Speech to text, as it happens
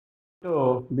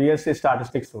To BSc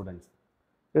Statistics students.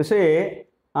 You see,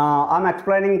 I'm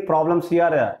explaining problems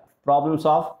here, problems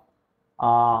of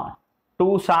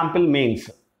two sample means.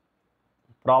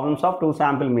 Problems of two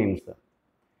sample means.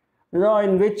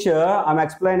 In which I'm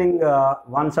explaining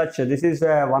one such. This is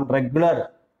one regularly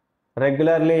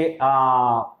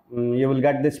you will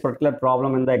get this particular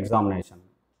problem in the examination.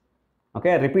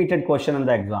 Okay, repeated question in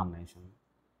the examination.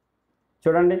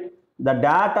 Children, the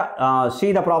data,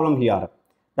 see the problem here.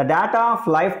 The data of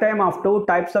lifetime of two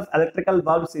types of electrical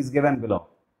bulbs is given below.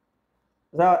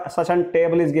 So, such a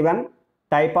table is given.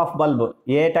 Type of bulb,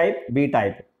 A type, B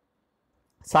type.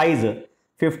 Size,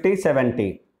 50,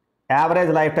 70. Average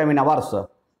lifetime in hours,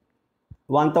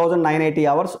 1980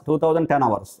 hours, 2010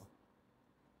 hours.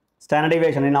 Standard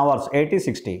deviation in hours, 80,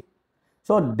 60.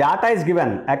 So, data is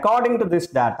given. According to this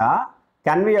data,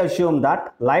 can we assume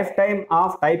that lifetime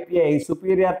of type A is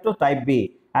superior to type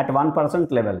B at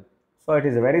 1% level? So, it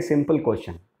is a very simple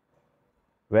question.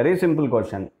 Very simple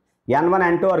question.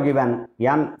 N1, N2 are given.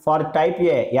 For type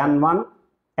A, N1,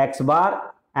 X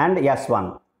bar and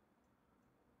S1.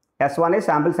 S1 is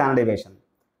sample standard deviation.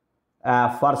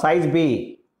 For size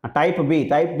B, type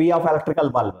B of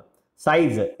electrical bulb.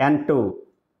 Size N2,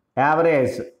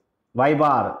 average Y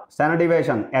bar, standard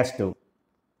deviation S2.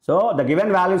 So, the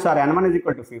given values are N1 is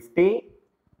equal to 50,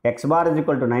 X bar is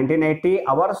equal to 1980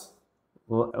 hours,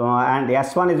 and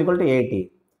S1 is equal to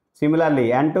 80.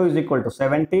 Similarly, N2 is equal to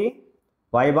 70,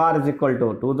 Y bar is equal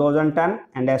to 2010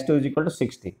 and S2 is equal to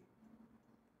 60.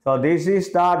 So, this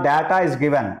is the data is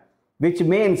given, which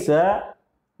means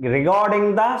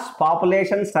regarding the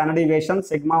population standard deviation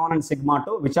sigma 1 and sigma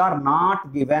 2 which are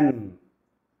not given.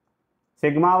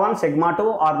 Sigma 1, sigma 2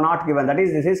 are not given, that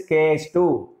is this is case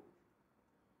 2.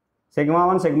 Sigma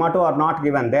 1, sigma 2 are not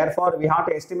given, therefore we have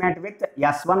to estimate with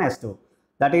S1, S2.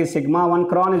 That is sigma 1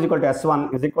 cron is equal to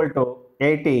S1 is equal to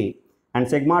 80 and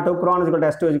sigma 2 cron is equal to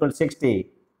S2 is equal to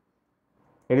 60.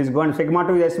 It is going sigma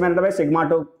 2 is estimated by sigma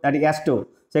 2, that is S2.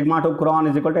 Sigma 2 cron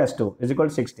is equal to S2 is equal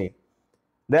to 60.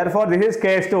 Therefore, this is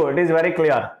case 2. It is very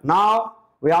clear. Now,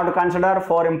 we have to consider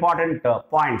 4 important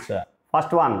points.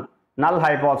 First one, null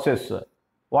hypothesis.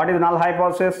 What is null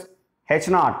hypothesis?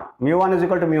 H0, mu1 is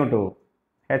equal to mu2.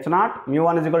 H0,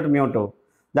 mu1 is equal to mu2.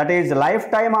 That is,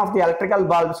 lifetime of the electrical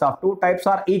bulbs of two types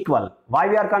are equal. Why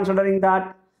we are considering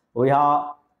that?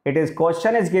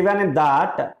 Question is given in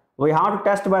that we have to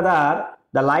test whether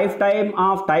the lifetime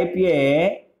of type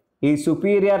A is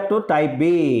superior to type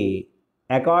B.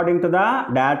 According to the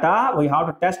data, we have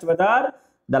to test whether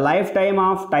the lifetime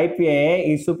of type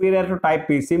A is superior to type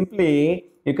B. Simply,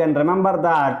 you can remember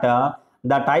that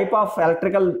the type of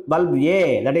electrical bulb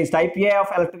A, that is type A of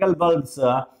electrical bulbs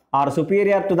are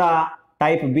superior to the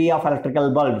type B of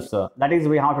electrical bulbs. That is,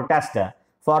 we have to test,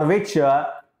 for which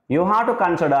you have to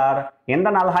consider in the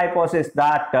null hypothesis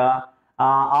that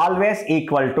always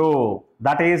equal to,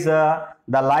 that is the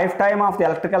lifetime of the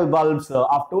electrical bulbs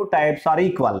of two types are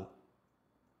equal.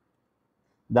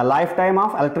 The lifetime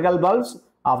of electrical bulbs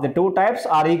of the two types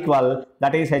are equal,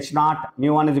 that is H0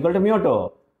 mu1 is equal to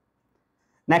mu2.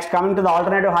 Next, coming to the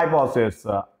alternative hypothesis.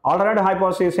 Alternative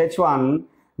hypothesis H1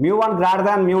 mu1 greater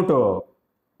than mu2.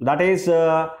 That is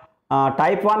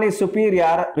type 1 is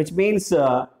superior, which means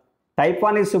type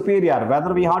 1 is superior.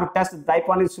 Whether we have to test type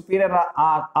 1 is superior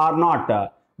or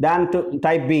not than to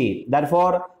type B.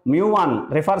 Therefore,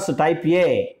 mu1 refers to type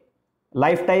A.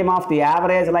 Lifetime of the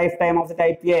average lifetime of the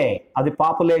type A of the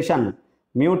population.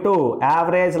 Mu2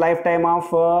 average lifetime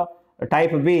of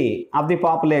type B of the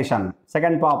population,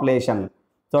 second population.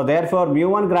 So, therefore,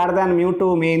 mu1 greater than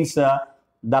mu2 means the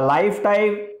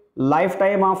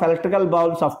lifetime of electrical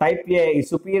bulbs of type A is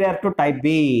superior to type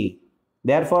B.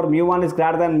 Therefore, mu1 is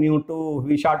greater than mu2.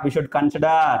 We should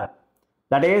consider.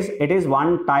 That is, it is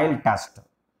one tile test.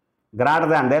 Greater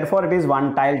than, therefore, it is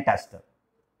one tile test.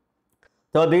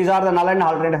 So, these are the null and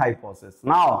alternative hypothesis.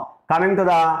 Now, coming to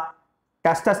the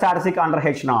test statistic under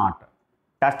H0.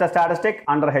 Test statistic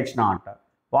under H0.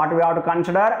 What we have to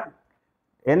consider?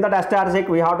 In the test statistic,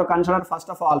 we have to consider first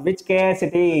of all which case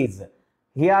it is.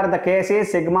 Here the case is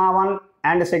sigma 1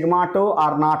 and sigma 2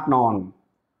 are not known.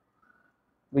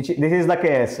 This is the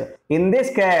case. In this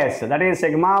case, that is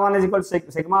sigma 1 is equal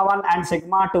to sigma 1 and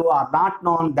sigma 2 are not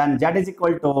known, then Z is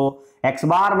equal to X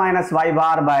bar minus Y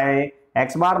bar by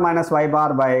X bar minus Y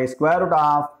bar by square root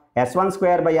of S1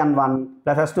 square by N1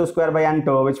 plus S2 square by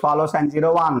N2, which follows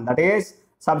N01. That is,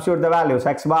 substitute the values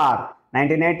X bar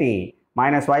 1980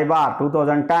 minus Y bar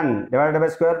 2010 divided by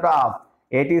square root of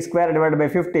 80 square divided by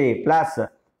 50 plus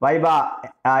Y bar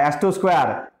S2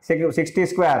 square 60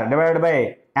 square divided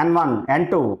by N1,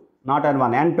 N2, not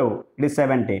N1, N2, it is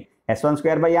 70. S1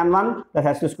 square by N1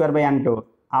 plus S2 square by N2.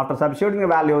 After substituting the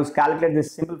values, calculate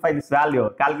this, simplify this value,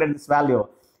 calculate this value.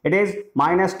 It is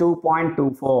minus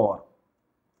 2.24.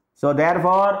 So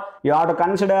therefore, you have to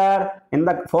consider in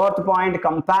the fourth point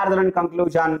comparison and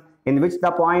conclusion, in which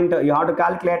the point you have to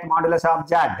calculate modulus of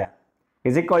z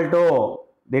is equal to,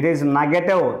 it is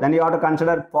negative, then you have to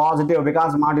consider positive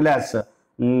because modulus of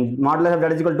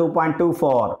z is equal to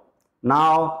 2.24.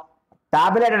 Now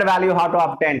tabulated value you have to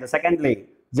obtain. Secondly,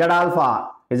 z alpha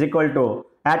is equal to,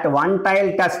 at one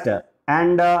tile test,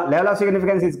 and level of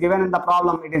significance is given in the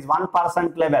problem, it is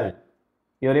 1% level.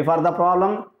 You refer the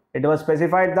problem, it was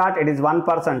specified that it is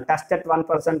 1%, test at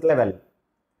 1% level.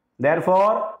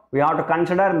 Therefore, we have to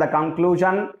consider in the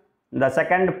conclusion, the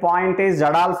second point is z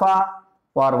alpha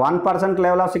for 1%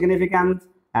 level of significance,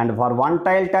 and for one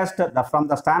tile test from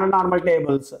the standard normal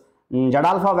tables, z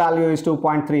alpha value is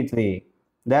 2.33.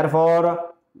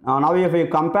 Therefore, now if you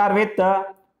compare with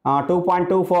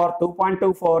 2.24,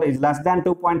 2.24 is less than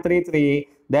 2.33.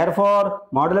 Therefore,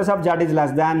 modulus of z is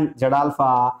less than z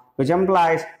alpha, which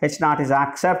implies H naught is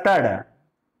accepted.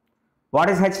 What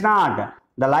is H naught?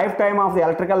 The lifetime of the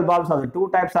electrical bulbs of the two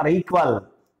types are equal.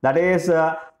 That is,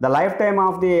 the lifetime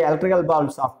of the electrical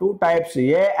bulbs of two types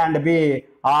A and B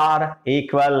are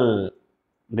equal.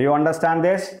 Do you understand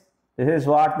this? This is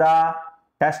what the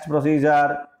test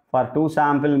procedure for two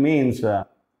sample means.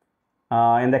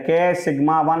 In the case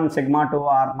sigma 1, sigma 2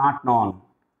 are not known.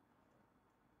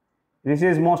 This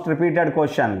is most repeated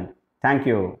question. Thank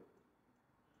you.